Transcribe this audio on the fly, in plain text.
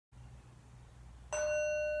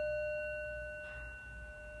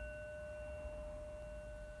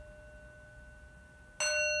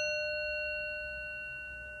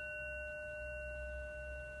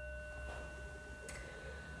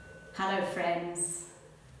Hello friends.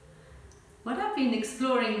 What I've been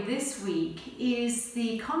exploring this week is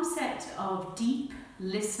the concept of deep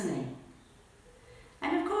listening.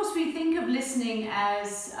 And of course we think of listening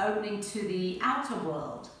as opening to the outer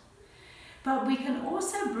world, but we can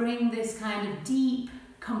also bring this kind of deep,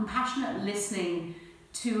 compassionate listening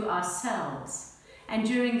to ourselves. And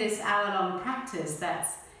during this hour-long practice,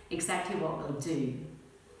 that's exactly what we'll do.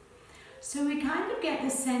 So we kind of get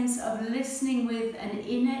the sense of listening with an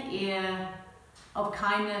inner ear of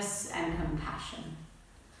kindness and compassion.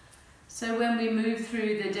 So when we move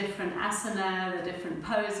through the different asana, the different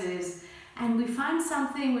poses, and we find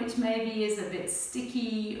something which maybe is a bit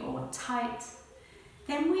sticky or tight,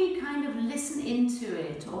 then we kind of listen into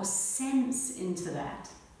it or sense into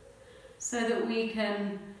that so that we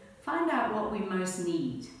can find out what we most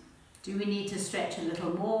need. Do we need to stretch a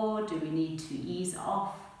little more? Do we need to ease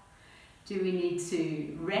off? Do we need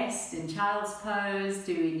to rest in child's pose?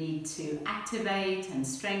 Do we need to activate and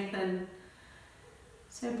strengthen?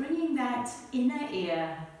 So bringing that inner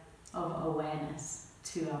ear of awareness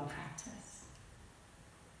to our practice.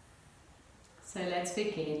 So let's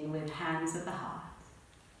begin with hands at the heart.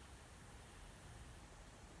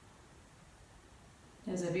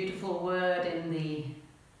 There's a beautiful word in the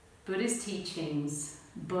Buddhist teachings,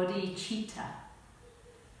 bodhicitta.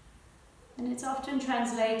 And it's often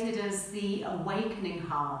translated as the awakening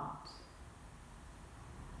heart.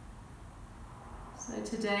 So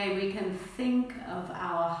today we can think of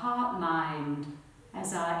our heart-mind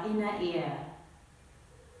as our inner ear,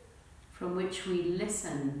 from which we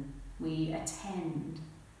listen, we attend.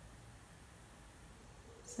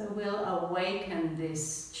 So we'll awaken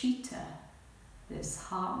this citta, this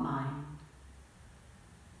heart-mind.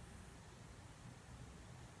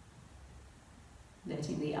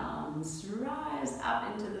 Letting the arms rise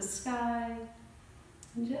up into the sky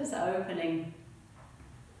and just opening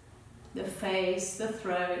the face, the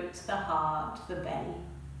throat, the heart, the belly.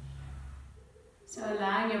 So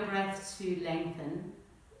allowing your breath to lengthen.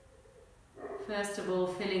 First of all,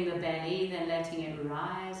 filling the belly, then letting it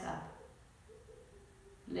rise up.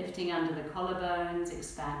 Lifting under the collarbones,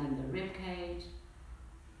 expanding the rib cage.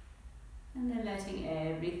 And then letting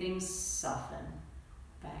everything soften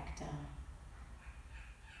back down.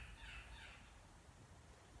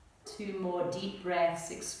 2 more deep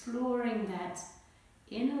breaths, exploring that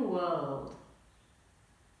inner world.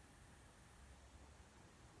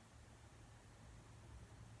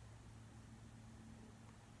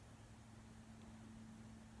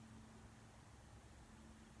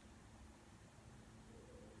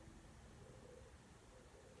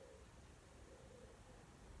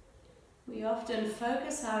 We often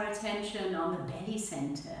focus our attention on the belly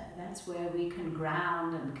center. That's where we can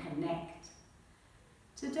ground and connect.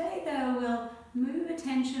 Today, though, we'll move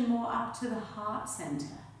attention more up to the heart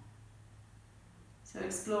center. So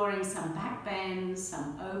exploring some backbends,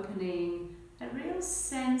 some opening, a real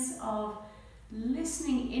sense of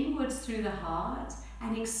listening inwards through the heart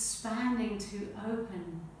and expanding to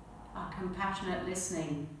open our compassionate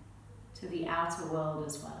listening to the outer world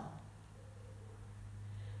as well.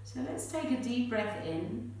 So let's take a deep breath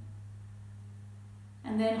in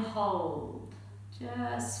and then hold.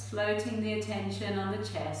 Just floating the attention on the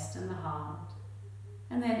chest and the heart,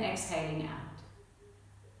 and then exhaling out.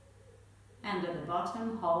 And at the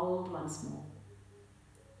bottom, hold once more.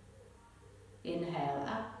 Inhale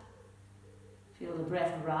up. Feel the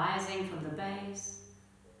breath rising from the base.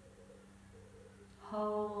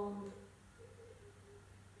 Hold.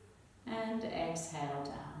 And exhale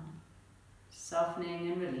down,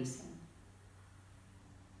 softening and releasing.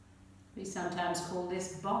 We sometimes call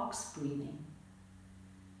this box breathing.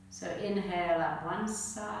 So inhale up one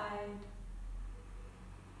side,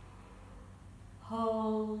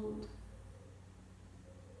 hold,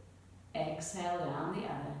 exhale down the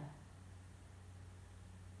other,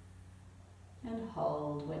 and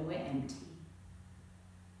hold when we're empty.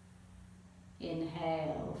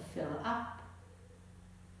 Inhale, fill up,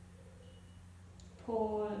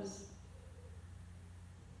 pause,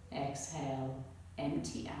 exhale,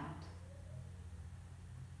 empty out,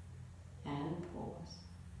 and pause.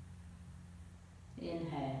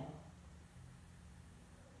 Inhale,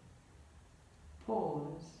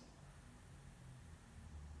 pause,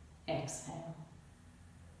 exhale,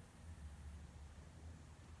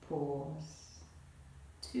 pause.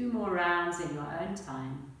 2 more rounds in your own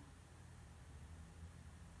time.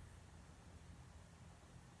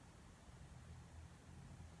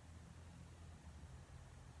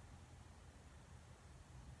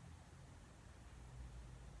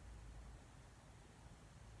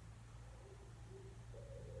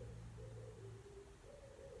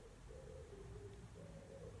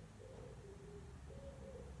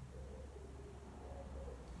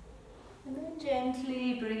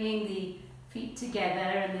 gently bringing the feet together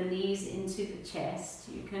and the knees into the chest.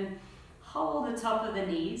 You can hold the top of the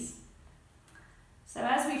knees. So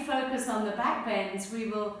as we focus on the back bends, we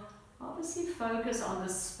will obviously focus on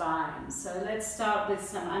the spine. So let's start with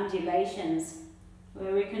some undulations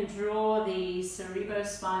where we can draw the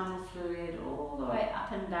cerebrospinal fluid all the way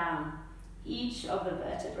up and down each of the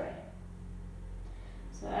vertebrae.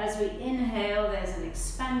 So as we inhale, there's an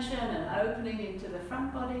expansion and opening into the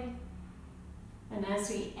front body. And as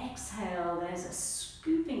we exhale, there's a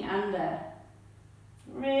scooping under,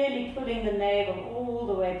 really pulling the navel all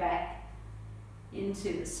the way back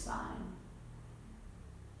into the spine.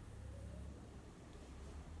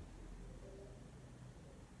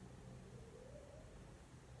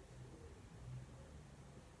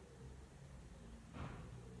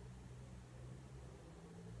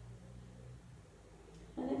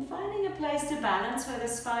 And then finding a place to balance where the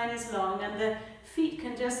spine is long and the feet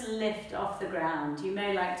can just lift off the ground. You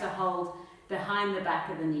may like to hold behind the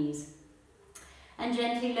back of the knees. And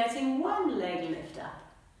gently letting one leg lift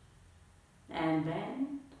up. And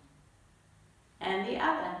bend. And the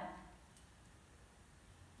other.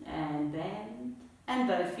 And bend. And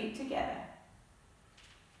both feet together.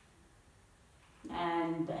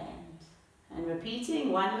 And bend. And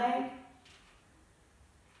repeating, one leg.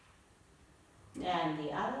 And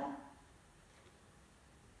the other.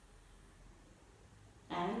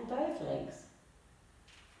 And both legs.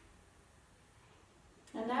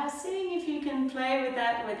 And now seeing if you can play with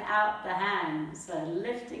that without the hands. So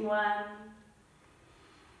lifting one,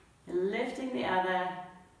 lifting the other,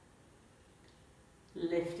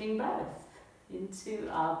 lifting both into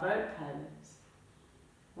our boat pose.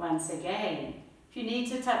 Once again, if you need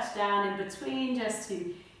to touch down in between just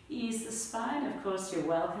to ease the spine, of course you're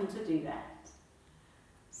welcome to do that.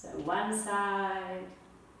 So one side,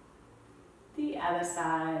 the other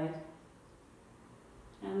side,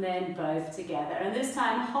 and then both together. And this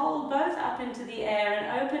time hold both up into the air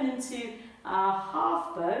and open into our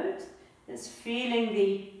half boat. Just feeling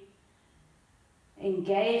the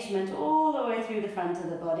engagement all the way through the front of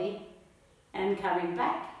the body and coming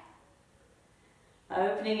back.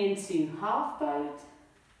 Opening into half boat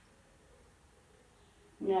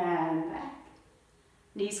and back.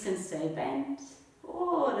 Knees can stay bent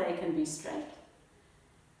or they can be straight.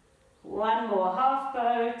 One more half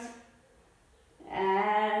boat,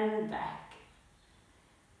 and back,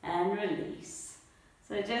 and release.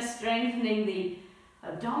 So just strengthening the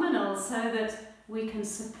abdominals so that we can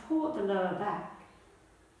support the lower back.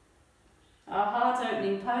 Our heart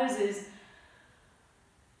opening poses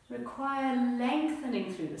require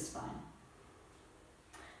lengthening through the spine.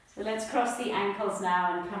 So let's cross the ankles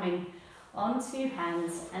now and coming onto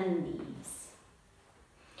hands and knees.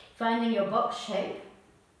 Finding your box shape.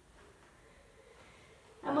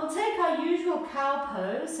 And we'll take our usual cow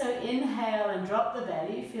pose, so inhale and drop the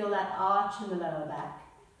belly, feel that arch in the lower back.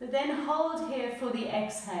 But then hold here for the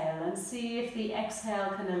exhale and see if the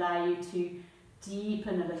exhale can allow you to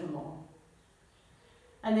deepen a little more.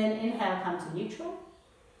 And then inhale, come to neutral.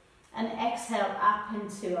 And exhale up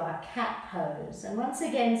into our cat pose. And once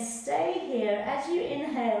again, stay here. As you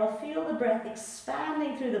inhale, feel the breath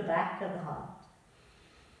expanding through the back of the heart.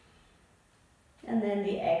 And then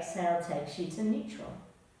the exhale takes you to neutral.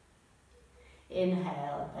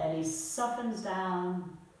 Inhale, belly softens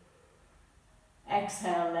down.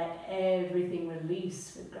 Exhale, let everything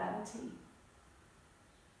release with gravity.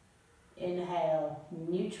 Inhale,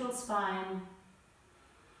 neutral spine.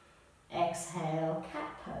 Exhale,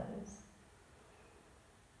 cat pose.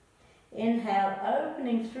 Inhale,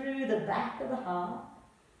 opening through the back of the heart.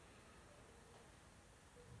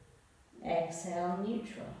 Exhale,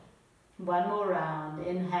 neutral. One more round.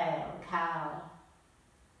 Inhale, cow.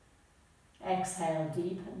 Exhale,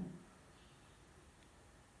 deepen.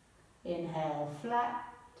 Inhale, flat.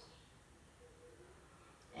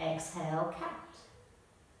 Exhale, cat.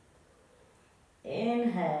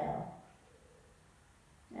 Inhale.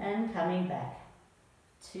 And coming back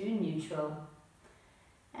to neutral.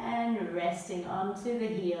 And resting onto the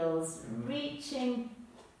heels, reaching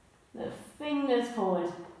the fingers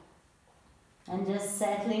forward. And just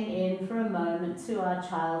settling in for a moment to our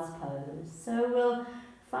child's pose. So we'll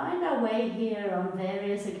find our way here on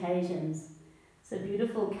various occasions. It's a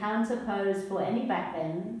beautiful counter pose for any back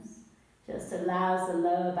bends. Just allows the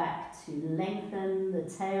lower back to lengthen, the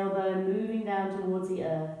tailbone moving down towards the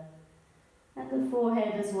earth. And the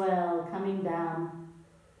forehead as well, coming down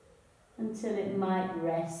until it might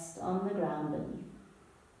rest on the ground beneath.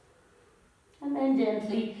 And then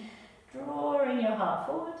gently drawing your heart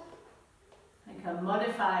forward, like a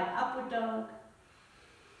modified upward dog,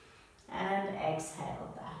 and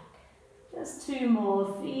exhale back. Just 2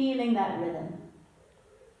 more, feeling that rhythm.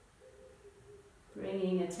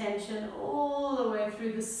 Bringing attention all the way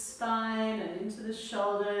through the spine and into the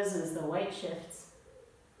shoulders as the weight shifts.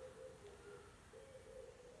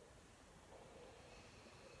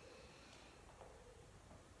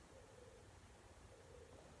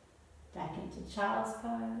 Back into child's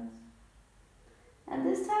pose. And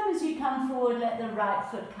this time as you come forward, let the right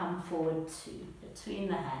foot come forward too, between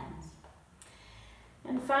the hands.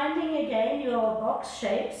 And finding again your box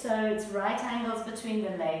shape, so it's right angles between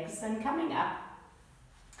the legs and coming up.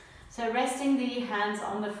 So resting the hands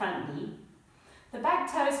on the front knee. The back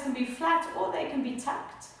toes can be flat or they can be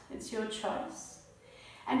tucked. It's your choice.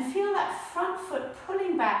 And feel that front foot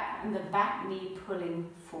pulling back and the back knee pulling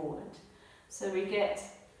forward. So we get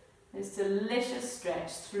this delicious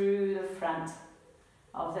stretch through the front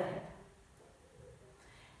of the hip.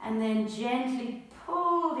 And then gently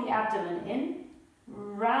pull the abdomen in,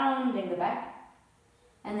 rounding the back,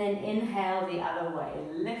 and then inhale the other way,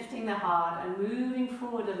 lifting the heart and moving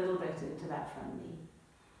forward a little bit into that front knee.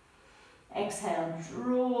 Exhale,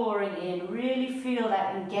 drawing in, really feel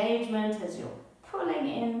that engagement as you're pulling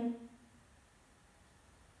in.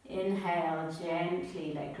 Inhale,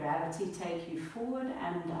 gently let gravity take you forward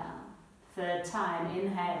and down. 3rd time,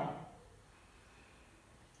 inhale.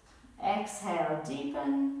 Exhale,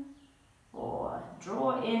 deepen or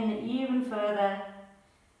draw in even further.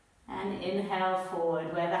 And inhale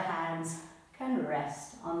forward where the hands can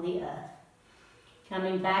rest on the earth.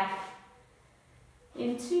 Coming back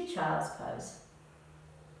into child's pose.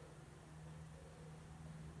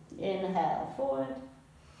 Inhale forward.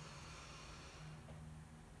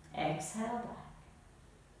 Exhale back.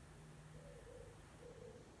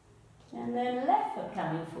 And then left foot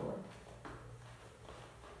coming forward.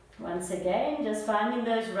 Once again, just finding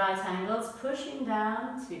those right angles, pushing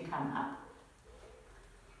down to come up.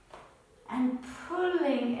 And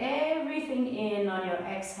pulling everything in on your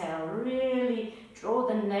exhale. Really draw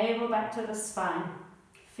the navel back to the spine.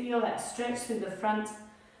 Feel that stretch through the front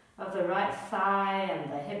of the right thigh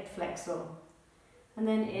and the hip flexor. And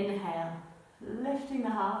then inhale, lifting the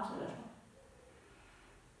heart a little.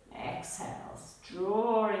 Exhale,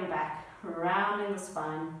 drawing back, rounding the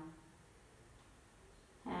spine.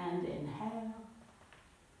 And inhale.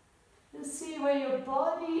 Just see where your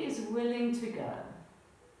body is willing to go.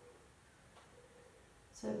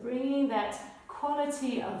 So bringing that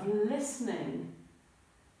quality of listening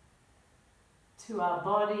to our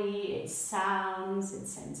body, its sounds,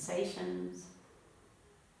 its sensations.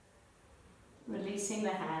 Releasing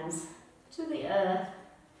the hands to the earth.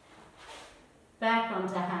 Back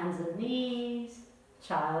onto hands and knees,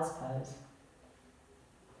 child's pose.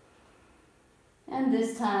 And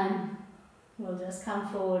this time, we'll just come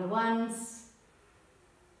forward once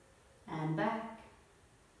and back.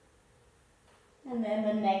 And then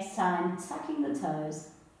the next time, tucking the toes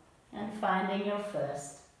and finding your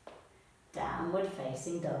first downward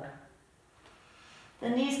facing dog. The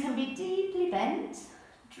knees can be deeply bent.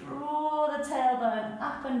 Draw the tailbone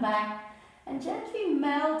up and back and gently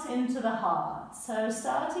melt into the heart. So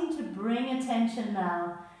starting to bring attention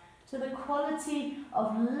now to the quality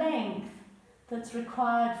of length that's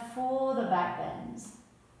required for the back bends.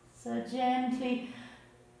 So gently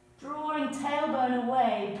drawing tailbone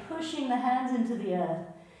away, pushing the hands into the earth,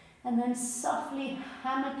 and then softly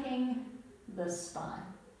hammocking the spine.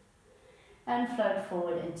 And float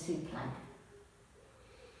forward into plank.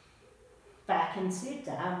 Back into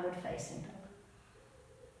downward facing dog.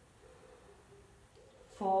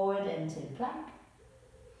 Forward into plank.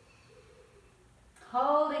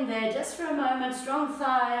 Holding there just for a moment, strong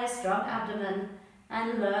thighs, strong abdomen,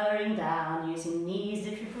 and lowering down using knees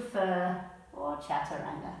if you prefer, or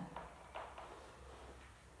chaturanga.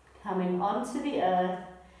 Coming onto the earth,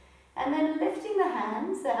 and then lifting the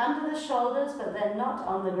hands. They're under the shoulders, but they're not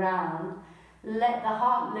on the ground. Let the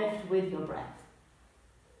heart lift with your breath.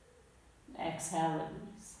 Exhale,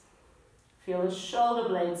 release. Feel the shoulder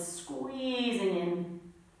blades squeezing in,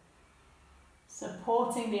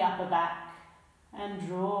 supporting the upper back, and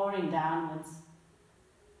drawing downwards.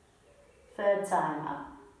 3rd time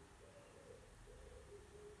up.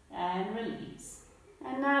 And release.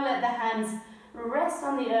 And now let the hands rest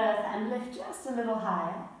on the earth and lift just a little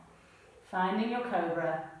higher. Finding your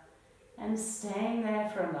cobra and staying there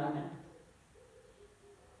for a moment.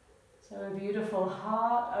 So a beautiful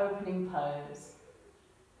heart opening pose.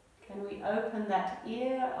 Can we open that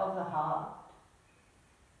ear of the heart?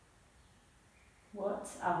 What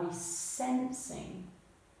are we sensing?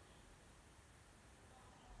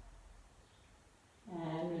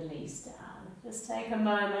 And release down. Just take a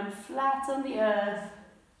moment flat on the earth.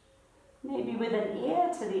 maybe with an ear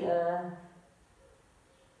to the earth.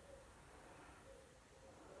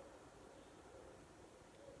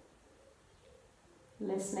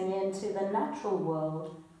 Listening into the natural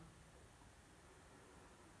world,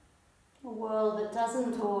 a world that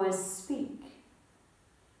doesn't always speak,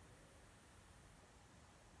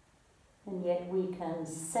 and yet we can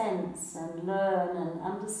sense and learn and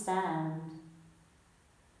understand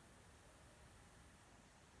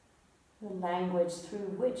the language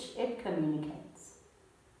through which it communicates.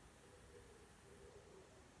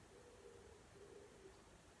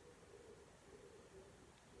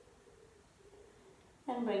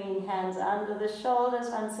 And bringing hands under the shoulders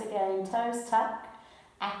once again, toes tuck,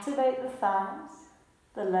 activate the thighs,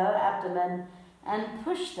 the lower abdomen, and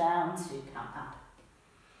push down to come up.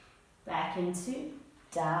 Back into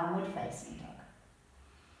downward facing dog.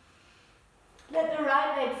 Let the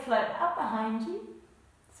right leg float up behind you.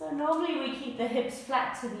 So normally we keep the hips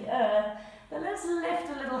flat to the earth, but let's lift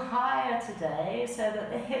a little higher today so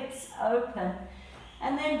that the hips open,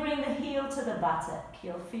 and then bring the heel to the buttock.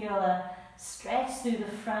 You'll feel a stretch through the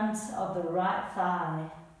front of the right thigh.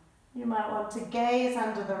 You might want to gaze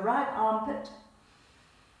under the right armpit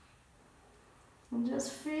and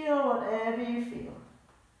just feel whatever you feel.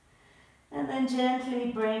 And then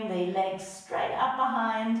gently bring the legs straight up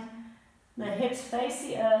behind, the hips face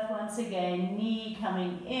the earth once again, knee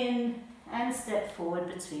coming in and step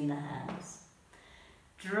forward between the hands.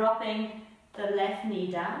 Dropping the left knee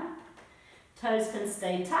down, toes can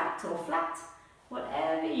stay tucked or flat,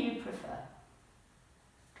 whatever you prefer.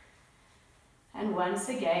 And once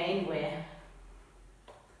again, we're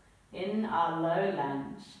in our low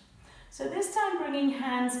lunge. So this time bringing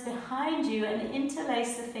hands behind you and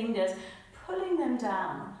interlace the fingers, pulling them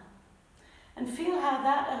down. And feel how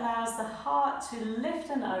that allows the heart to lift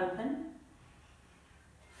and open.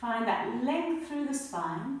 Find that length through the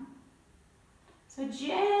spine. So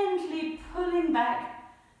gently pulling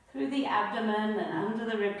back through the abdomen and under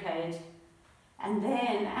the ribcage. And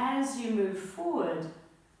then as you move forward,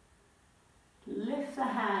 lift the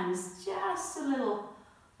hands just a little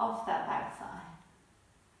off that back thigh.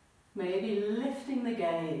 Maybe lifting the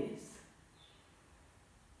gaze.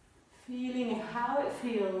 Feeling how it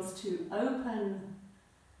feels to open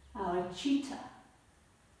our chitta,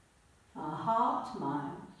 our heart,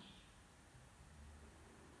 mind.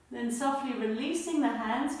 Then softly releasing the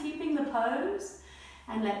hands, keeping the pose,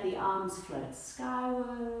 and let the arms float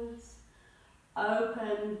skywards,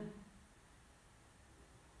 open,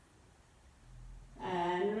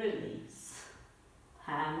 and release.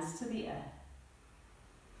 Hands to the earth.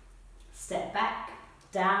 Step back,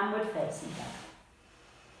 downward facing dog.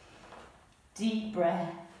 Deep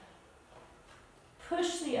breath.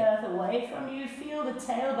 Push the earth away from you. Feel the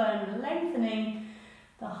tailbone lengthening,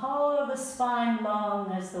 the whole of the spine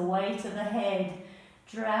long as the weight of the head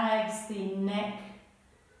drags the neck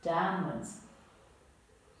downwards.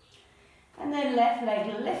 And then left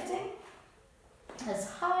leg lifting as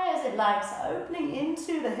high as it likes, opening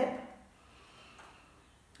into the hip.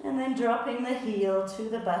 And then dropping the heel to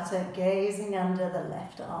the buttock, gazing under the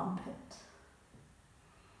left armpit.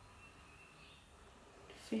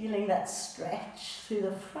 Feeling that stretch through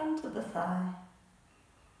the front of the thigh.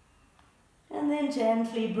 And then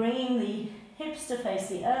gently bringing the hips to face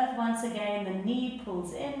the earth. Once again, the knee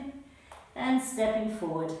pulls in and stepping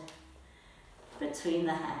forward between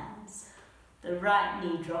the hands. The right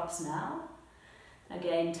knee drops now.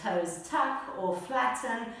 Again, toes tuck or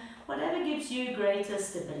flatten, whatever gives you greater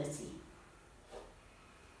stability.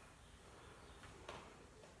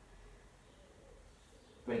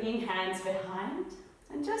 Bringing hands behind.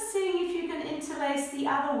 And just seeing if you can interlace the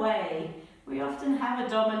other way. We often have a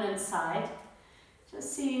dominant side.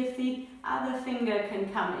 Just see if the other finger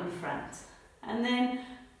can come in front. And then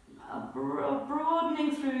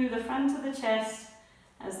broadening through the front of the chest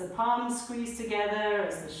as the palms squeeze together,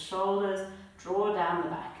 as the shoulders draw down the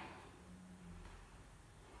back.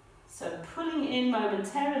 So pulling in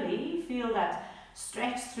momentarily, feel that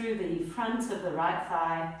stretch through the front of the right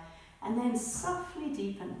thigh, and then softly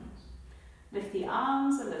deepen. Lift the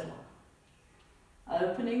arms a little,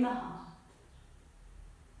 opening the heart,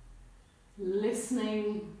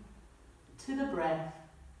 listening to the breath,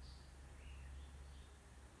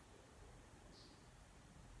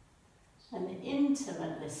 an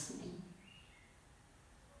intimate listening.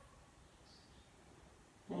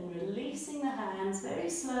 Then releasing the hands very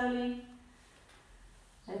slowly,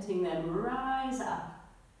 letting them rise up.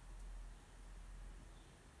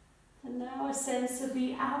 And now a sense of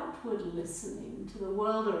the outward listening to the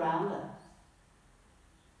world around us.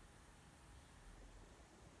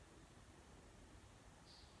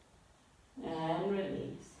 And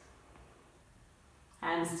release.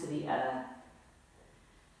 hands to the earth.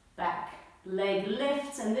 Back leg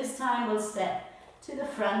lifts, and this time we'll step to the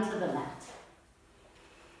front of the mat.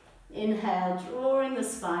 Inhale, drawing the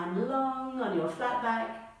spine long on your flat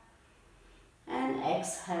back. And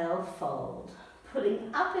exhale, fold.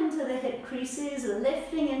 Pulling up into the hip creases,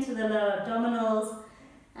 lifting into the lower abdominals,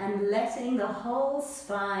 and letting the whole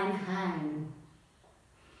spine hang.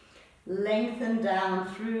 Lengthen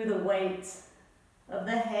down through the weight of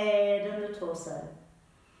the head and the torso.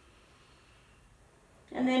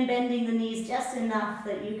 And then bending the knees just enough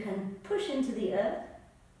that you can push into the earth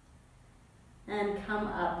and come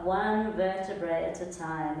up one vertebrae at a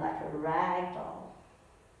time, like a rag doll.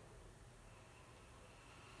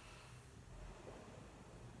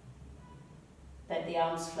 Let the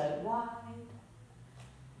arms float wide.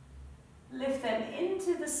 Lift them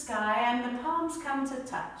into the sky and the palms come to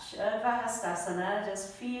touch. Urdhva Hastasana,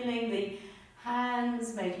 just feeling the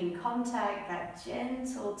hands making contact, that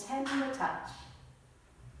gentle, tender touch.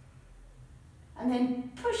 And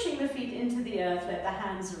then pushing the feet into the earth, let the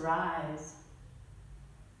hands rise.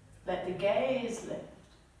 Let the gaze lift.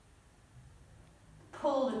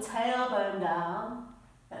 Pull the tailbone down,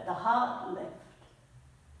 let the heart lift.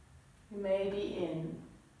 You may be in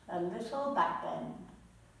a little back bend.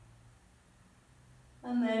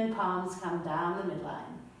 And then palms come down the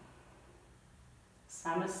midline.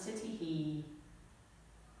 Samastitihi.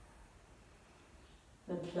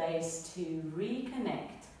 The place to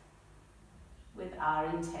reconnect with our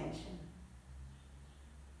intention.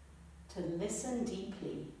 To listen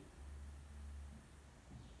deeply.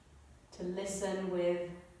 To listen with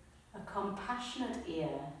a compassionate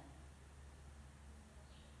ear.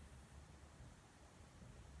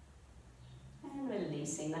 And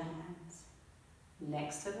releasing the hands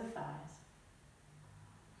next to the thighs.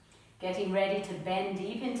 Getting ready to bend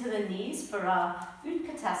deep into the knees for our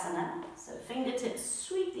Utkatasana. So fingertips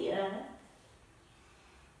sweep the earth.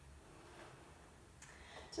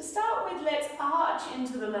 To start with, let's arch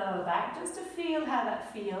into the lower back just to feel how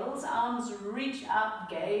that feels. Arms reach up,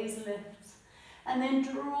 gaze lifts, and then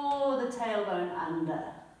draw the tailbone under.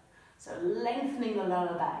 So lengthening the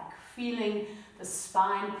lower back, feeling the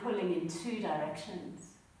spine pulling in two directions.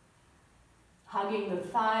 Hugging the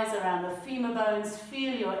thighs around the femur bones,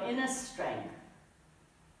 feel your inner strength.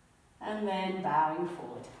 And then bowing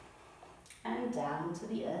forward and down to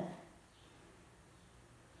the earth.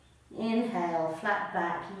 Inhale, flat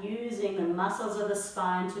back, using the muscles of the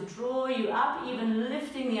spine to draw you up, even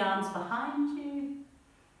lifting the arms behind you,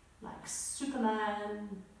 like Superman.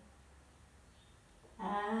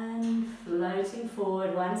 And floating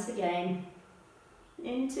forward once again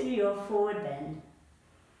into your forward bend.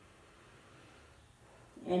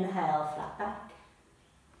 Inhale, flat back.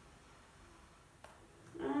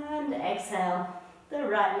 And exhale, the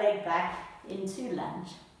right leg back into lunge.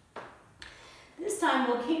 This time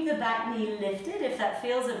we'll keep the back knee lifted. If that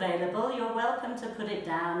feels available, you're welcome to put it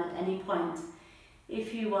down at any point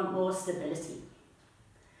if you want more stability.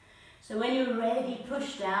 So when you're ready,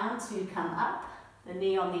 push down to come up, the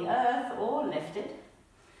knee on the earth or lifted,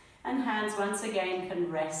 and hands once again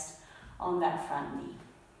can rest on that front knee.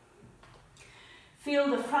 Feel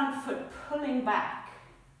the front foot pulling back,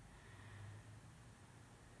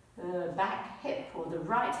 the back hip or the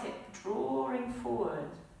right hip drawing forward.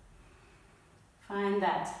 Find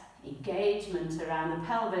that engagement around the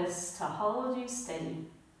pelvis to hold you steady.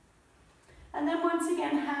 And then once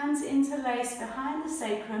again, hands interlace behind the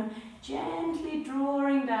sacrum, gently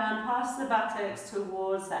drawing down past the buttocks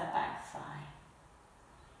towards that back thigh.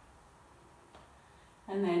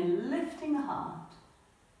 And then lifting the heart.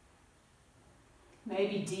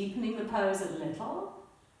 Maybe deepening the pose a little.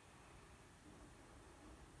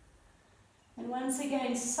 And once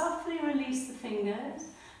again, softly release the fingers.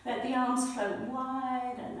 Let the arms float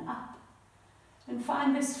wide and up. And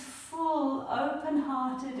find this full,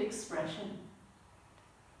 open-hearted expression.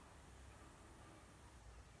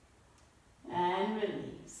 And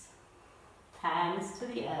release. Hands to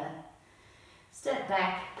the earth. Step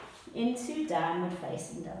back into downward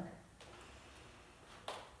facing dog.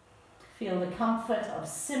 Feel the comfort of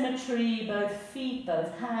symmetry, both feet,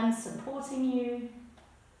 both hands supporting you.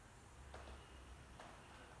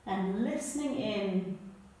 And listening in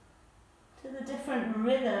to the different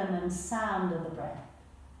rhythm and sound of the breath.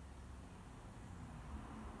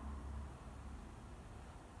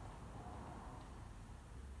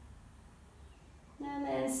 And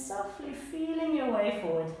then softly feeling your way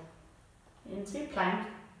forward into plank.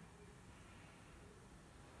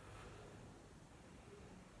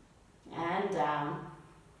 And down.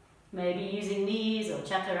 Maybe using knees or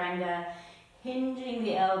chaturanga, hinging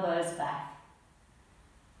the elbows back.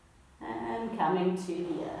 and coming to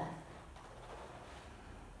the earth.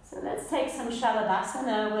 So let's take some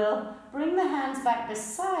Shalabhasana. We'll bring the hands back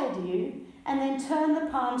beside you and then turn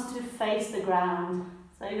the palms to face the ground.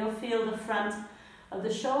 So you'll feel the front of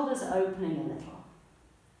the shoulders opening a little.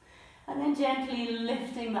 And then gently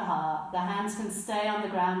lifting the heart. The hands can stay on the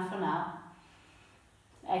ground for now.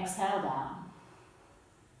 Exhale down.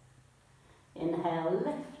 Inhale,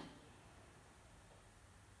 lift.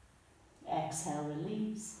 Exhale,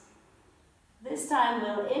 release. This time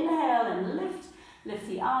we'll inhale and lift. Lift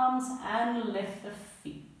the arms and lift the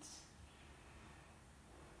feet.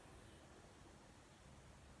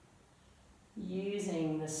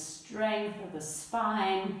 Using the strength of the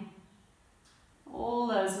spine, all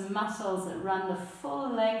those muscles that run the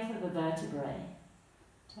full length of the vertebrae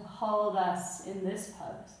to hold us in this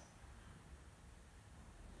pose.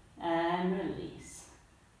 And release.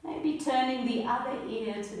 Maybe turning the other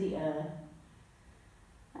ear to the earth.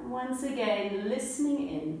 And once again, listening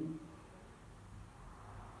in.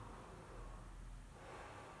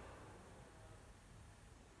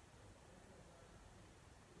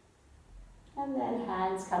 And then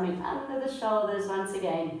hands coming under the shoulders once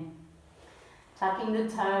again. Tucking the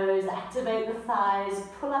toes, activate the thighs,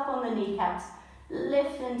 pull up on the kneecaps,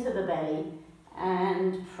 lift into the belly,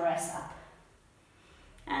 and press up.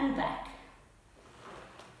 And back.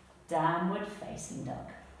 Downward facing dog.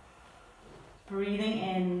 Breathing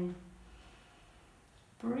in,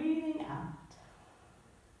 breathing out.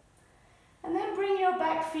 And then bring your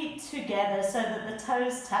back feet together so that the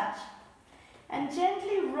toes touch. And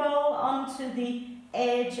gently roll onto the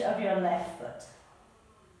edge of your left foot.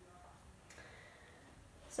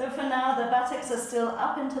 So for now, the buttocks are still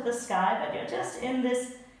up into the sky, but you're just in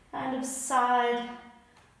this kind of side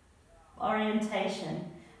orientation.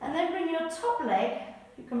 And then bring your top leg,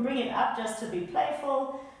 you can bring it up just to be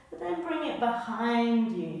playful, but then bring it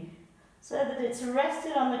behind you so that it's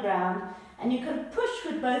rested on the ground, and you can push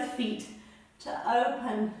with both feet to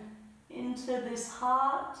open into this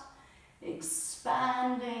heart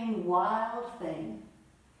expanding wild thing.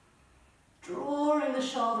 Drawing the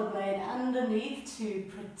shoulder blade underneath to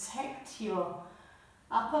protect your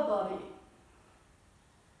upper body.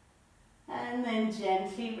 And then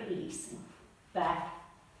gently releasing back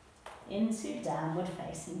into downward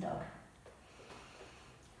facing dog.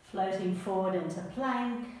 Floating forward into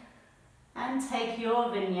plank. And take your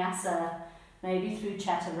vinyasa, maybe through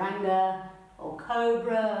chaturanga or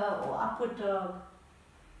cobra or upward dog.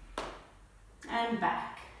 And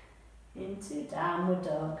back into downward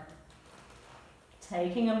dog.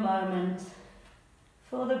 Taking a moment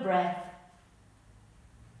for the breath.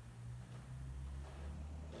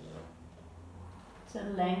 To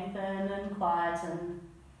lengthen and quieten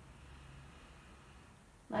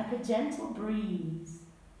like a gentle breeze.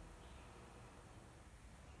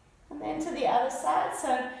 And then to the other side,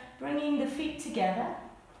 so bringing the feet together.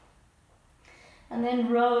 And then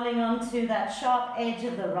rolling onto that sharp edge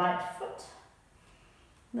of the right foot.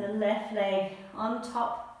 The left leg on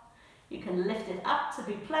top. You can lift it up to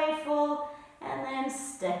be playful and then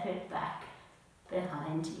step it back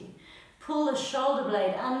behind you. Pull the shoulder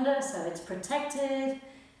blade under so it's protected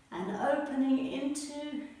and opening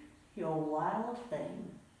into your wild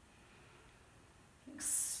thing.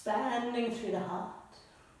 Expanding through the heart.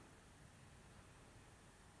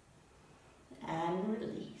 And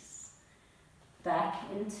release. Back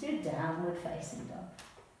into downward facing dog.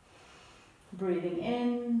 Breathing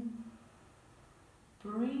in,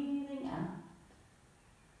 breathing out.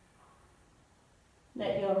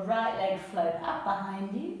 Let your right leg float up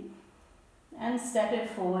behind you and step it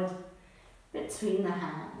forward between the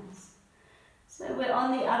hands. So we're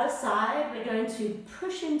on the other side. We're going to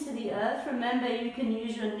push into the earth. Remember, you can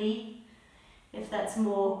use your knee if that's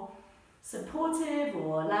more supportive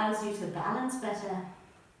or allows you to balance better.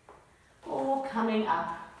 Or coming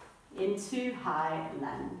up into high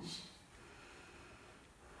lunge.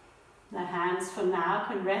 The hands for now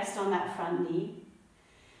can rest on that front knee.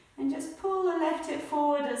 And just pull the left hip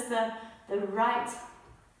forward as the right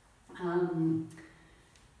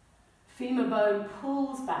femur bone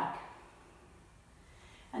pulls back.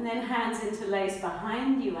 And then hands interlace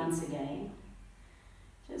behind you once again.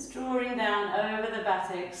 Just drawing down over the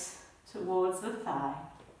buttocks towards the thigh.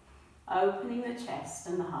 Opening the chest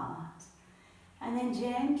and the heart. And then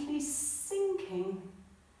gently sinking,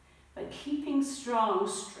 but keeping strong,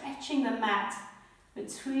 stretching the mat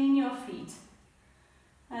between your feet.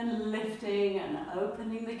 And lifting and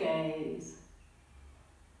opening the gaze.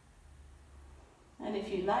 And if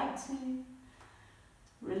you like to,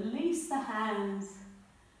 release the hands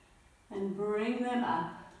and bring bring them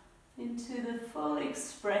up into the full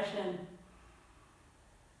expression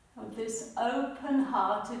of this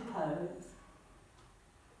open-hearted pose.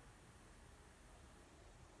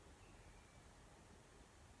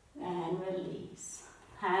 And release.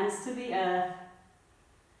 Hands to the earth.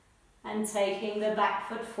 And taking the back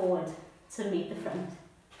foot forward to meet the front.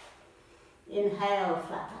 Inhale,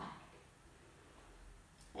 flat back.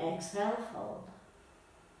 Exhale, fold.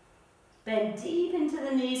 Bend deep into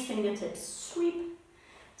the knees, fingertips sweep.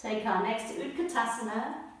 Take our next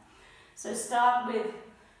Utkatasana. So start with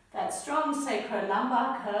that strong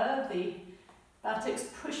sacrolumbar curve, the buttocks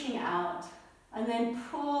pushing out, and then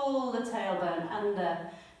pull the tailbone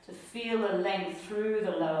under to feel the length through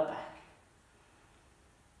the lower back.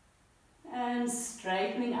 And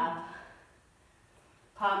straightening up.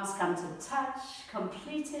 Palms come to touch,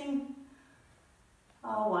 completing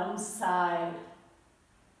our one side.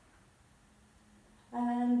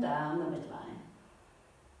 And down the midline.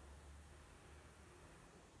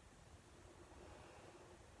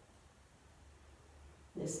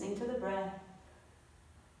 Listening to the breath.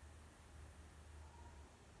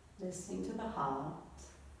 Listening to the heart.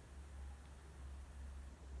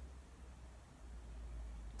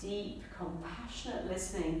 Deep, compassionate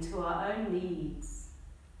listening to our own needs.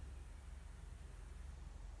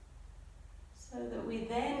 So that we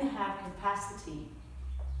then have capacity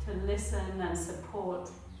to listen and support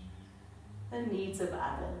the needs of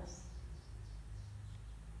others.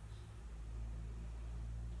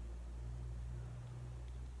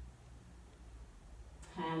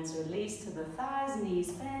 Hands release to the thighs,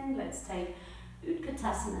 knees bend. Let's take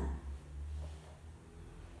Utkatasana.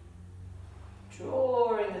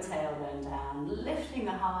 Drawing the tailbone down, lifting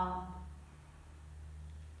the heart,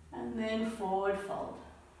 and then forward fold.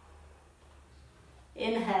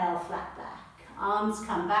 Inhale, flat back. Arms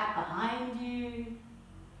come back behind you,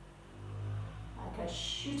 like a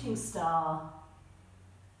shooting star,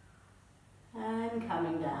 and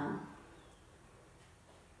coming down.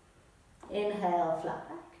 Inhale, flat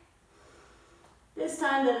back. This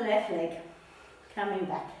time the left leg coming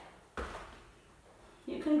back.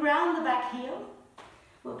 You can ground the back heel.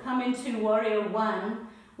 We'll come into warrior one,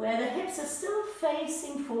 where the hips are still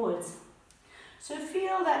facing forwards. So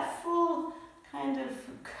feel that full kind of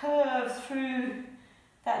curve through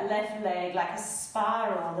that left leg, like a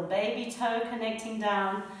spiral, the baby toe connecting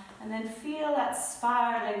down, and then feel that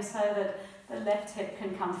spiraling so that the left hip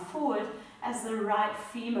can come forward as the right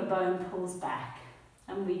femur bone pulls back,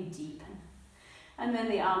 and we deepen. And then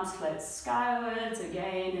the arms float skywards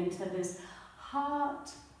again into this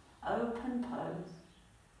heart open pose.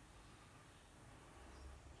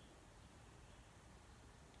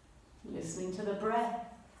 Listening to the breath.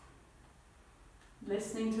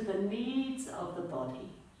 Listening to the needs of the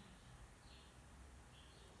body.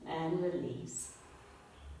 And release.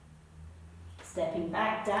 Stepping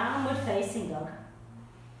back, downward facing dog.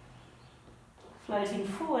 Floating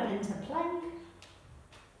forward into plank.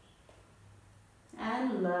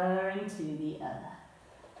 And lowering to the earth.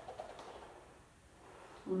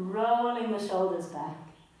 Rolling the shoulders back.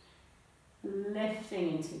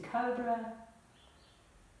 Lifting into cobra.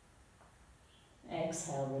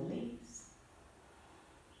 Exhale, release.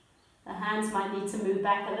 The hands might need to move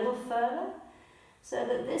back a little further, so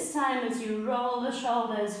that this time as you roll the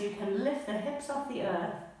shoulders, you can lift the hips off the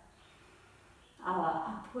earth. Our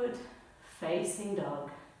upward facing dog.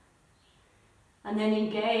 And then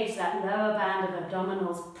engage that lower band of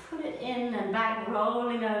abdominals, put it in and back,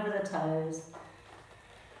 rolling over the toes.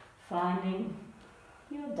 Finding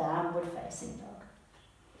your downward facing dog.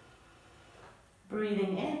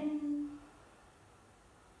 Breathing in,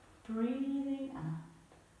 breathing out.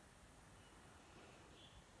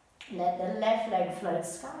 Let the left leg float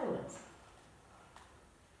skywards.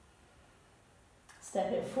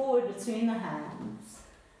 Step it forward between the hands.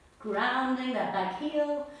 Grounding that back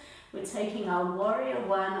heel. We're taking our warrior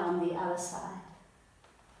one on the other side.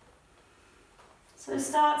 So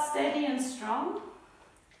start steady and strong.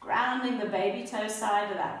 Grounding the baby toe side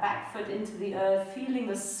of that back foot into the earth. Feeling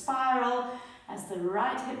the spiral as the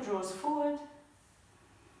right hip draws forward.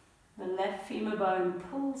 The left femur bone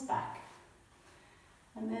pulls back.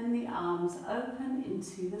 And then the arms open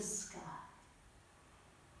into the sky.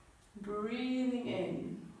 Breathing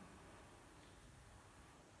in.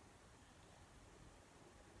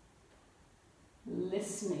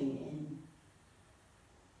 Listening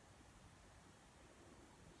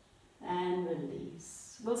in. And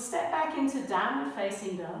release. We'll step back into downward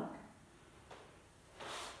facing dog.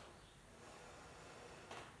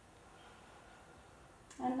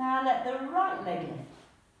 And now let the right leg lift.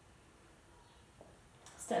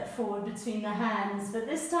 Step forward between the hands, but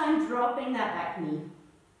this time dropping that back knee.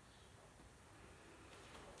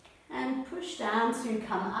 And push push down to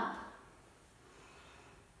come up.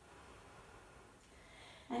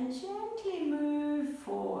 And gently move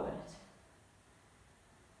forward.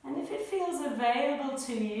 And if it feels available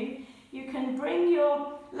to you, you can bring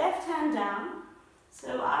your left hand down.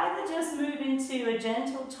 So either just move into a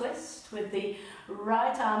gentle twist with the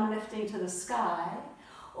right arm lifting to the sky,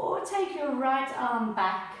 or take your right arm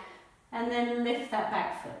back and then lift that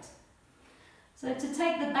back foot. So to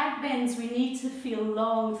take the back bends, we need to feel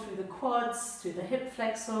long through the quads, through the hip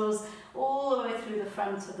flexors, all the way through the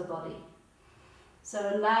front of the body.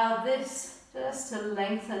 So allow this just to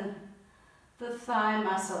lengthen the thigh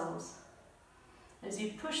muscles as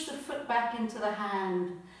you push the foot back into the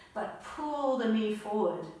hand, but pull the knee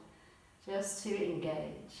forward just to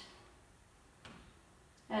engage.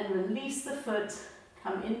 And release the foot,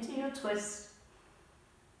 come into your twist,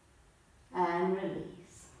 and release.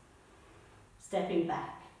 Stepping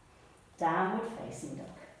back, downward facing dog.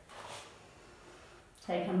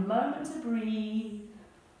 Take a moment to breathe,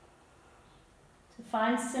 to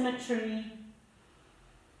find symmetry,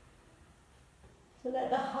 to let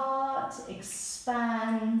the heart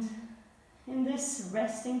expand in this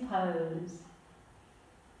resting pose.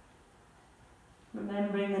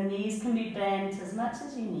 Remembering the knees can be bent as much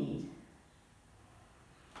as you need.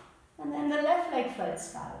 And then the left leg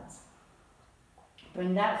floats skywards.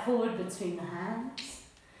 Bring that forward between the hands.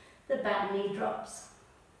 The back knee drops.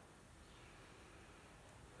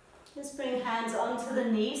 Just bring hands onto the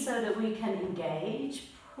knee so that we can engage,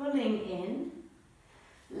 pulling in,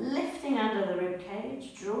 lifting under the rib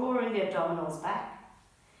cage, drawing the abdominals back,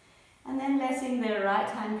 and then letting the right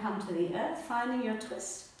hand come to the earth, finding your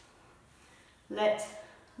twist. Let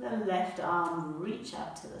the left arm reach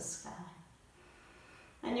up to the sky.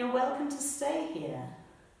 And you're welcome to stay here.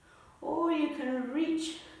 Or you can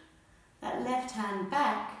reach that left hand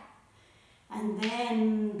back and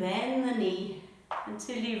then bend the knee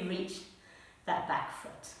until you reach that back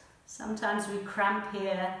foot. Sometimes we cramp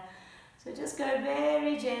here, so just go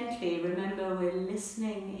very gently. Remember, we're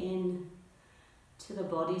listening in to the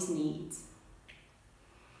body's needs.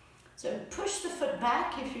 So push the foot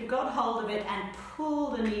back if you've got hold of it and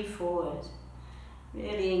pull the knee forward.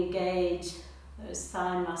 Really engage those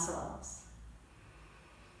thigh muscles.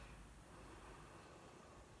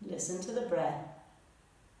 Listen to the breath.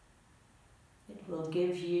 It will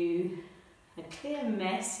give you a clear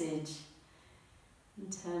message in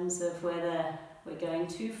terms of whether we're going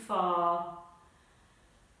too far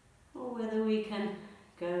or whether we can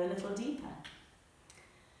go a little deeper.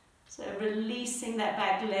 So releasing that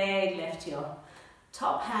back leg, lift your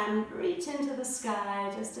top hand, reach into the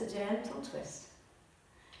sky, just a gentle twist.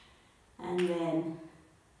 And then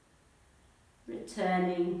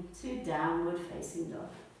returning to downward facing dog.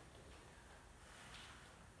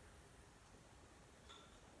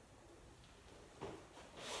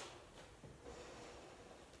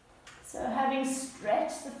 So having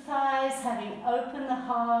stretched the thighs, having opened the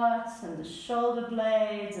heart and the shoulder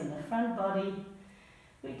blades and the front body,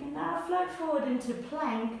 we can now float forward into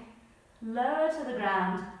plank, lower to the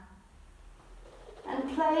ground,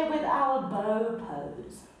 and play with our bow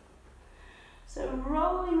pose. So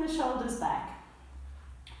rolling the shoulders back,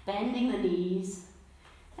 bending the knees,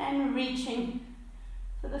 and reaching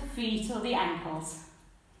for the feet or the ankles.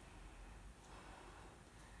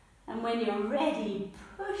 And when you're ready,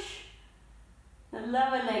 push the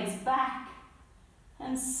lower legs back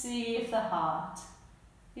and see if the heart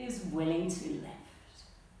is willing to lift.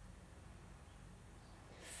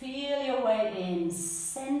 Feel your way in,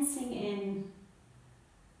 sensing in,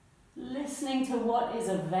 listening to what is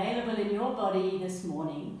available in your body this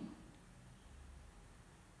morning.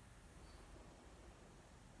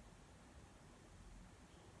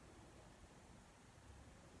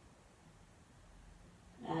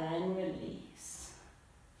 And release.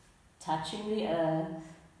 Touching the earth,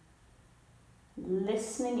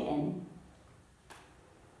 listening in.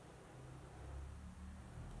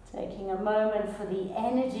 Taking a moment for the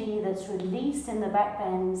energy that's released in the back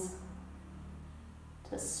bends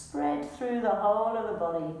to spread through the whole of the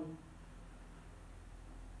body.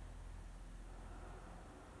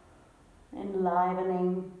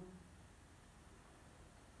 Enlivening,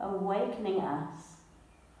 awakening us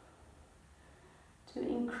to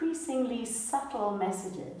increasingly subtle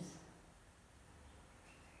messages.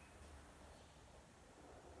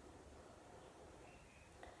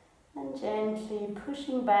 And gently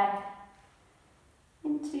pushing back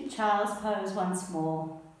into child's pose once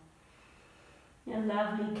more. Your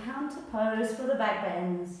lovely counter pose for the back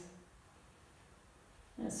bends.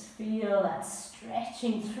 Just feel that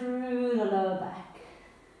stretching through the lower back.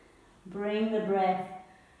 Bring the breath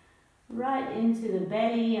right into the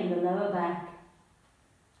belly and the lower back,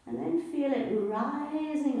 and then feel it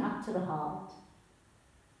rising up to the heart.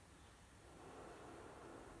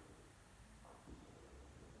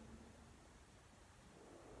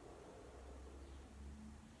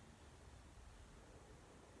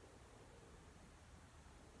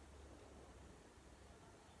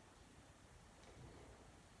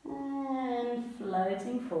 And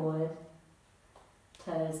floating forward,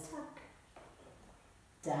 toes tuck,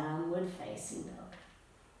 downward facing dog.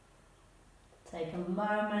 Take a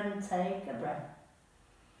moment, take a breath.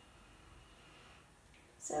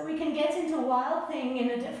 So we can get into Wild Thing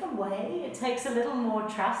in a different way. It takes a little more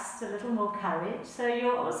trust, a little more courage. So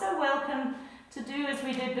you're also welcome to do as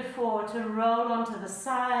we did before, to roll onto the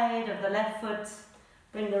side of the left foot,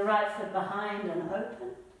 bring the right foot behind and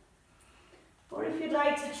open. Or if you'd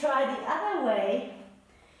like to try the other way,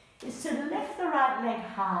 is to lift the right leg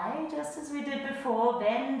high, just as we did before,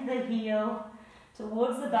 bend the heel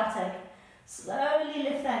towards the buttock, slowly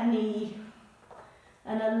lift that knee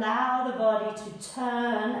and allow the body to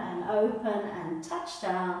turn and open and touch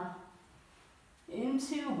down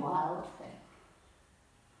into Wild Thing.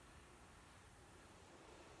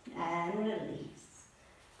 And release.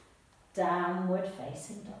 Downward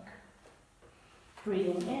facing dog.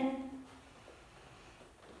 Breathing in,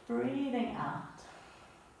 breathing out.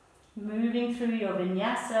 Moving through your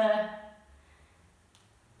vinyasa,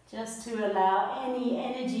 just to allow any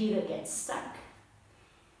energy that gets stuck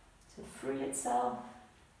to free itself.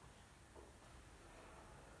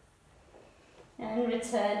 And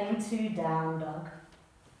returning to down dog,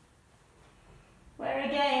 where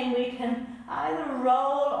again we can either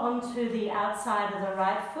roll onto the outside of the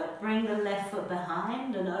right foot, bring the left foot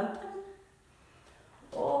behind and open,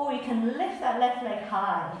 or we can lift that left leg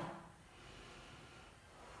high,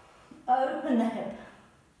 open the hip,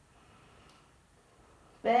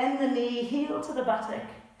 bend the knee, heel to the buttock,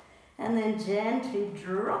 and then gently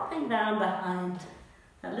dropping down behind.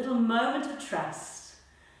 A little moment of trust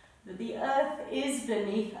that the earth is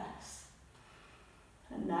beneath us.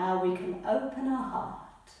 And now we can open our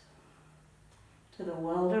heart to the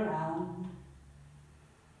world around.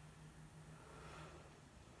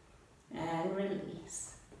 And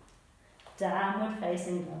release. Downward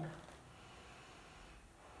facing dog.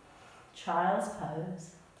 Child's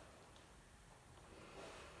pose.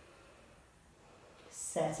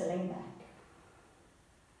 Settling back.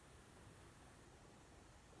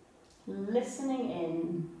 Listening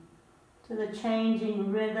in to the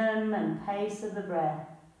changing rhythm and pace of the breath.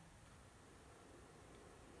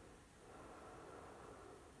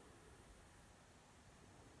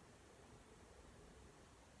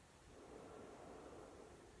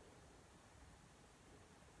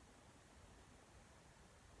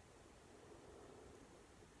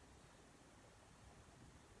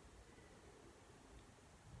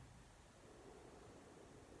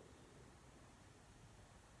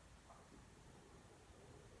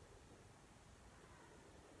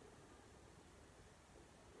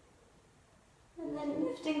 And then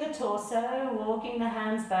lifting the torso, walking the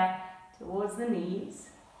hands back towards the knees.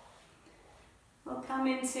 We'll come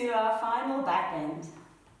into our final back bend.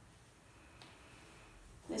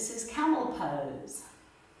 This is camel pose.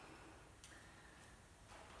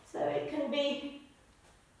 So it can be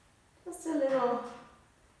just a little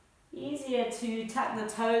easier to tuck the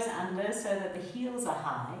toes under so that the heels are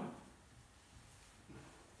high.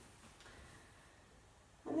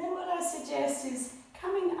 And then what I suggest is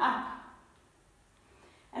coming up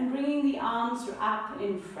and bringing the arms up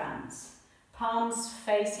in front, palms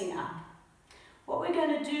facing up. What we're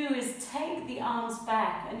going to do is take the arms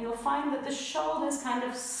back, and you'll find that the shoulders kind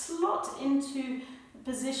of slot into the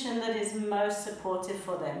position that is most supportive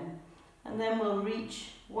for them. And then we'll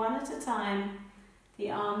reach one at a time,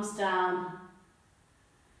 the arms down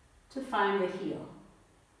to find the heel.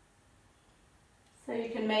 So you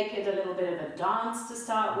can make it a little bit of a dance to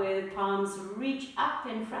start with, palms reach up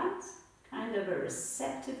in front, kind of a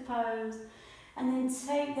receptive pose, and then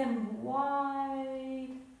take them wide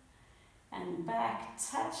and back,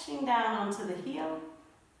 touching down onto the heel,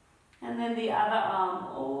 and then the other arm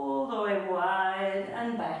all the way wide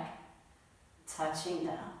and back, touching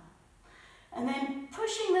down. And then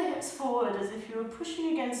pushing the hips forward as if you were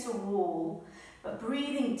pushing against a wall, but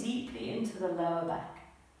breathing deeply into the lower back.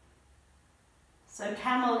 So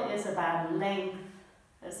camel is about length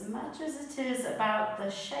as much as it is about the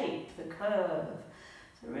shape, the curve.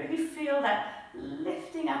 So really feel that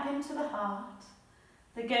lifting up into the heart.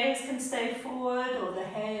 The gaze can stay forward, or the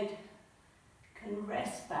head can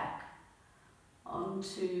rest back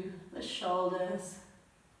onto the shoulders.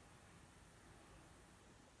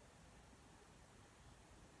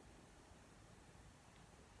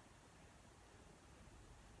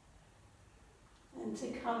 And to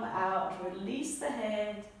come out, release the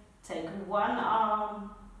head, take one arm,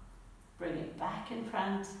 bring it back in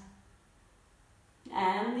front,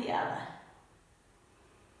 and the other.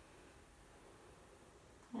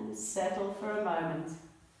 And settle for a moment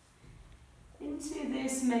into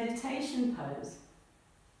this meditation pose.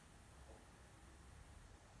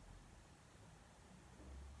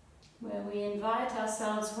 Where we invite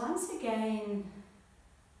ourselves once again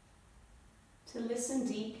to listen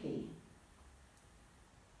deeply,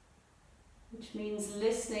 which means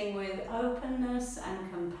listening with openness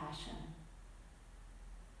and compassion.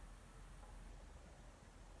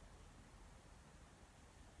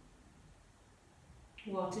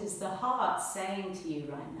 What is the heart saying to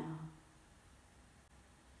you right now?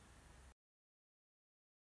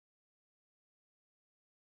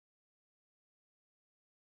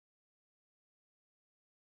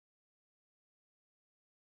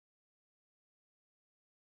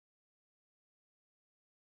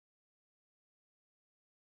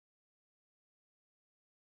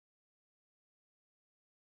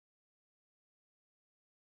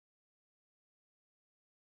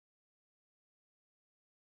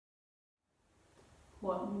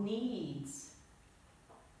 What needs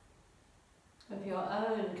of your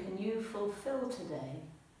own can you fulfill today?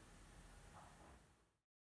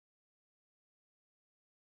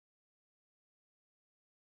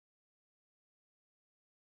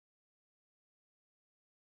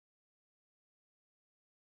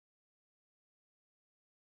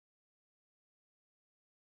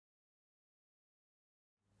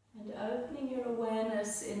 And opening your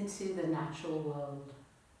awareness into the natural world.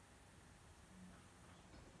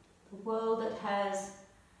 The world that has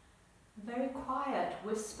a very quiet,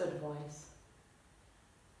 whispered voice.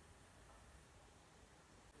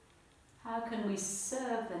 How can we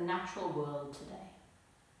serve the natural world today?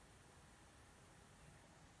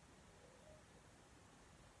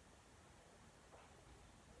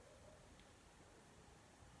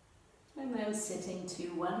 And then sitting to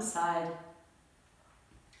one side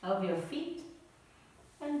of your feet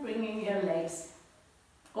and bringing your legs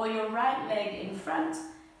or your right leg in front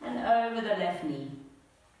and over the left knee.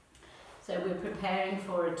 So we're preparing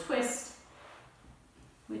for a twist,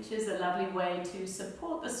 which is a lovely way to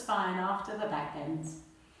support the spine after the back bends.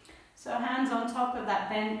 So hands on top of that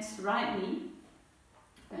bent right knee,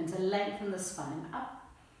 going to lengthen the spine up,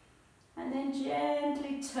 and then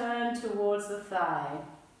gently turn towards the thigh.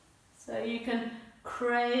 So you can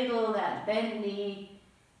cradle that bent knee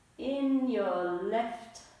in your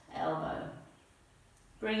left elbow,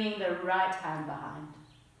 bringing the right hand behind.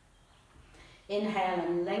 Inhale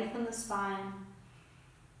and lengthen the spine.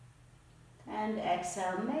 And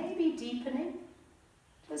exhale, maybe deepening,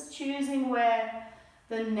 just choosing where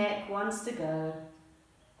the neck wants to go,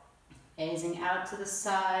 gazing out to the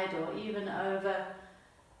side or even over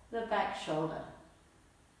the back shoulder.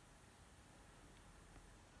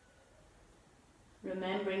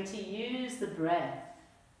 Remembering to use the breath.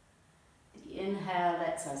 The inhale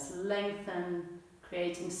lets us lengthen,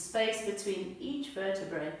 creating space between each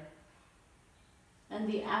vertebrae. And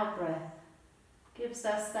the out-breath gives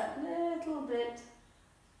us that little bit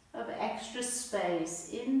of extra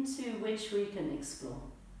space into which we can explore.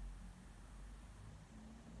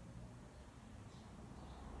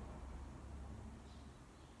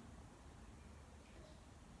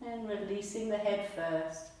 And releasing the head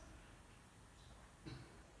first.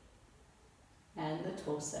 And the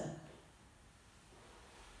torso.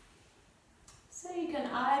 So you can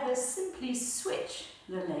either simply switch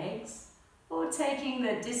the legs or taking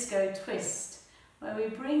the disco twist, where we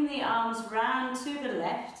bring the arms round to the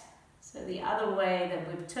left, so the other way that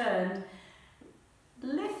we've turned,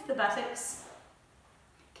 lift the buttocks,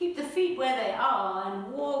 keep the feet where they are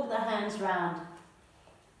and walk the hands round.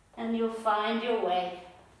 And you'll find your way,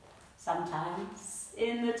 sometimes,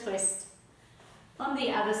 in the twist on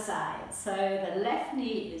the other side. So the left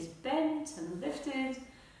knee is bent and lifted,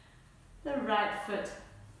 the right foot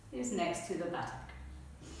is next to the buttock.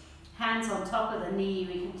 Hands on top of the knee,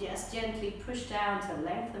 we can just gently push down to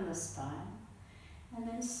lengthen the spine, and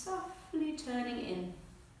then softly turning in,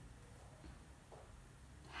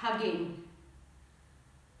 hugging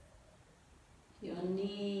your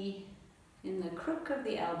knee in the crook of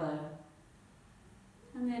the elbow,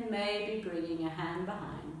 and then maybe bringing a hand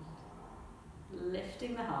behind,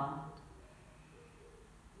 lifting the heart,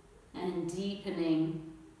 and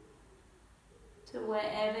deepening to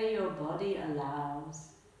wherever your body allows.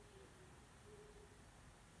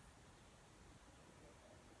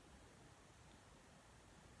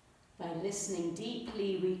 By listening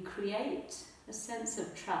deeply, we create a sense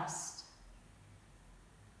of trust.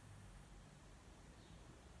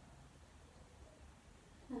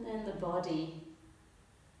 body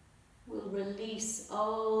will release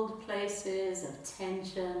old places of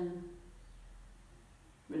tension,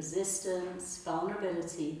 resistance,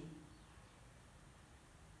 vulnerability.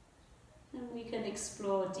 And we can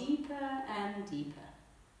explore deeper and deeper.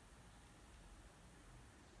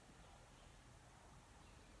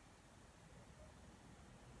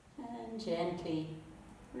 And gently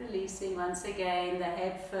releasing once again the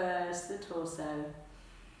head first, the torso.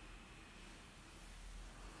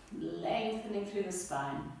 Lengthening through the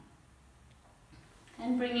spine.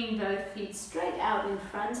 And bringing both feet straight out in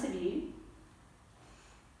front of you. You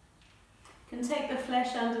can take the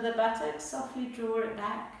flesh under the buttocks, softly draw it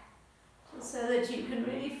back, so that you can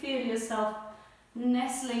really feel yourself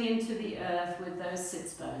nestling into the earth with those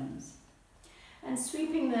sits bones. And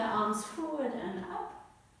sweeping the arms forward and up.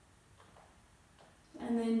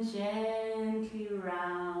 And then gently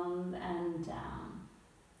round and down.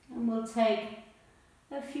 And we'll take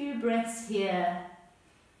a few breaths here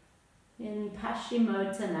in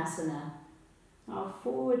Paschimottanasana, our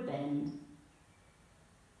forward bend.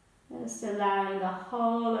 Just allowing the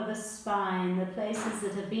whole of the spine, the places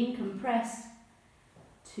that have been compressed,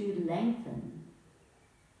 to lengthen.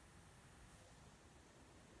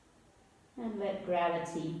 And let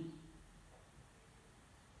gravity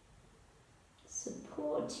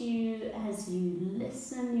support you as you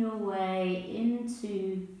listen your way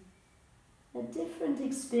into a different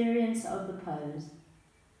experience of the pose.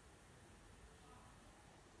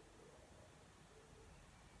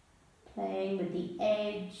 Playing with the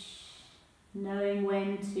edge, knowing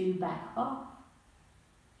when to back off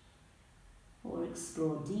or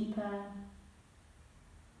explore deeper.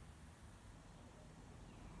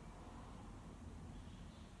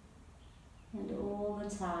 And all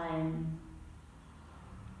the time,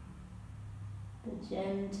 the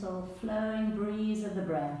gentle flowing breeze of the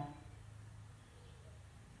breath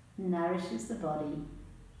nourishes the body,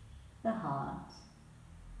 the heart,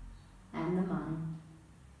 and the mind.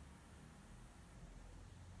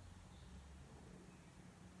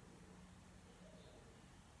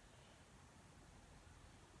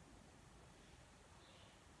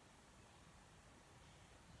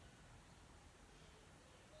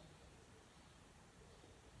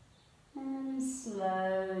 And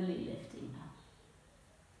slowly lifting up.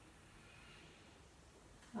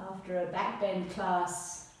 After a back bend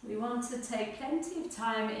class, we want to take plenty of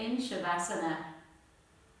time in Shavasana,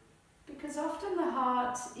 because often the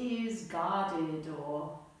heart is guarded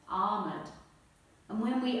or armored. And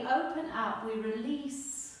when we open up, we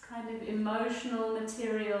release kind of emotional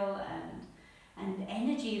material and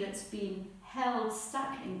energy that's been held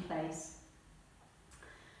stuck in place.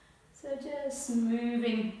 So just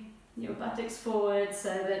moving your buttocks forward so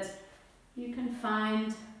that you can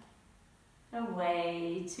find a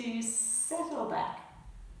way to settle back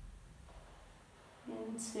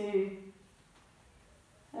into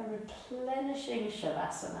a replenishing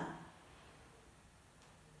Shavasana,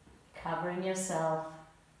 covering yourself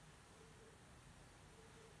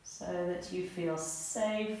so that you feel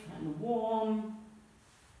safe and warm.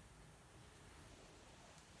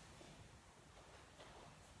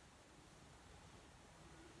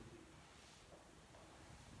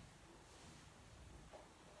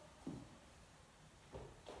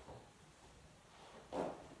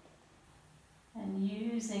 And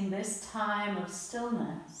using this time of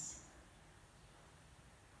stillness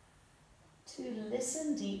to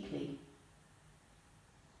listen deeply,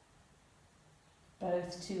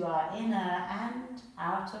 both to our inner and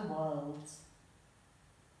outer worlds.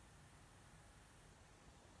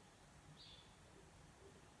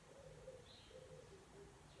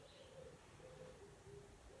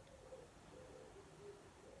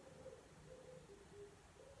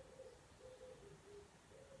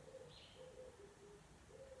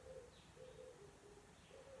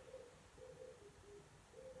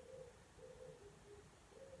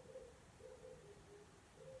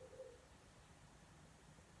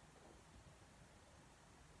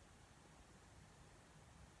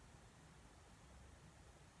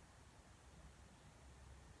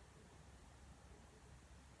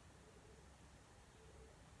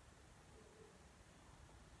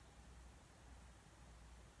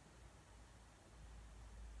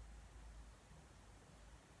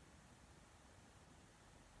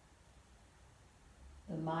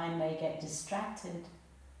 The mind may get distracted.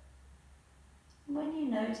 When you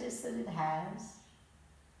notice that it has,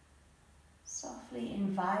 softly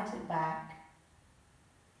invite it back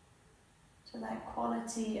to that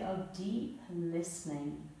quality of deep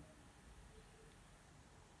listening.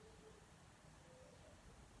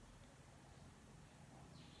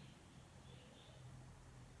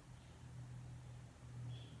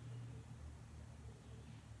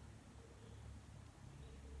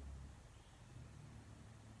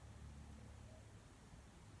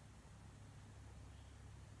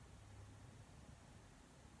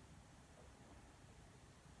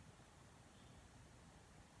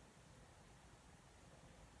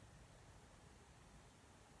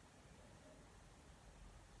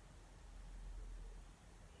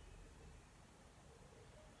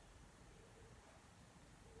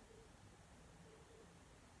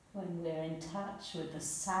 when we're in touch with the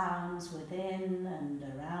sounds within and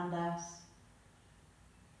around us,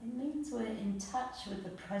 it means we're in touch with the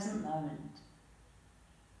present moment.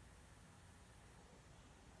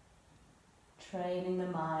 Training the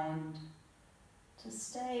mind to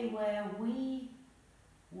stay where we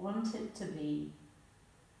want it to be,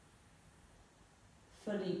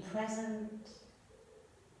 fully present,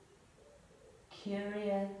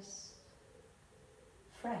 curious,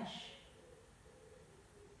 fresh.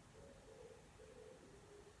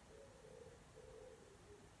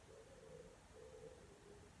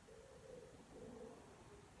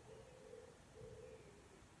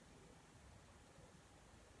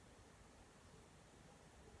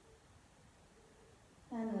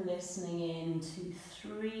 And listening in to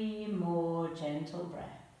 3 more gentle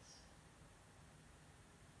breaths.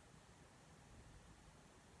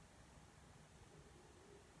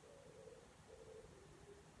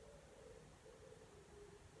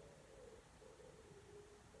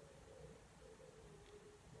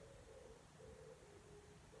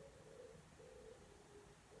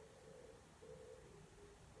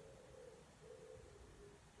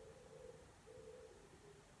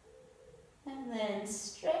 And then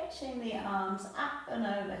stretching the arms up and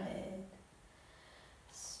overhead,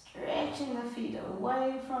 stretching the feet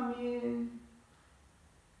away from you,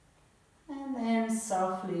 and then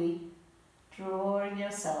softly drawing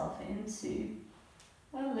yourself into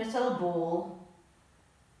a little ball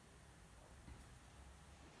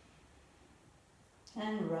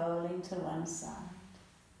and rolling to one side.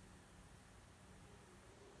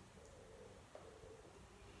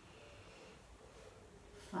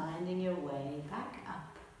 Finding your way back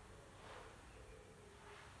up.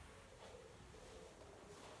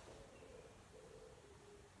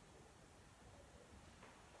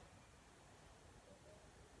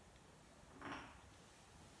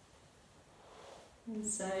 And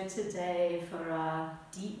so today, for our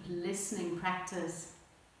deep listening practice,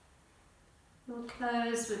 we'll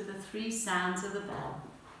close with the 3 sounds of the bell.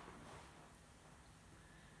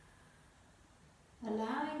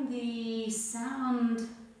 Allowing the sound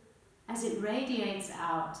as it radiates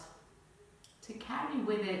out to carry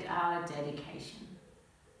with it our dedication.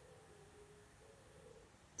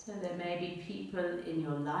 So there may be people in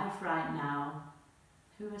your life right now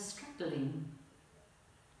who are struggling,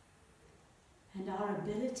 and our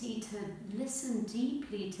ability to listen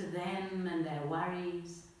deeply to them and their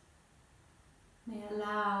worries may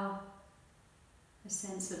allow a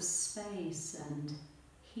sense of space and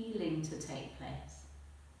healing to take place.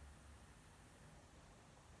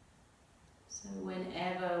 So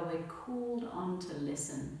whenever we're called on to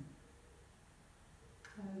listen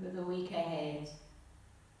over the week ahead,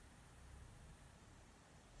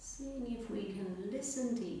 seeing if we can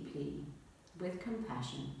listen deeply with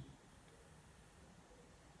compassion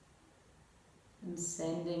and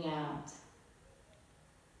sending out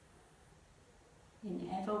in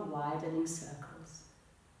ever widening circles.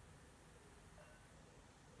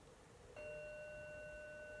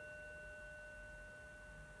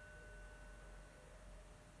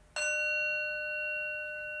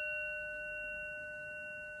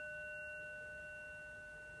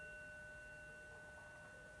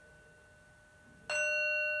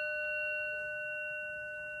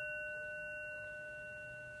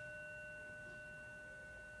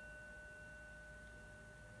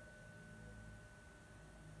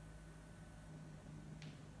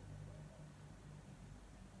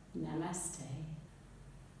 Namaste.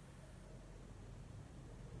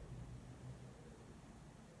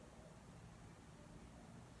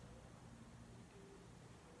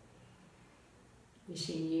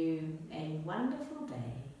 Wishing you a wonderful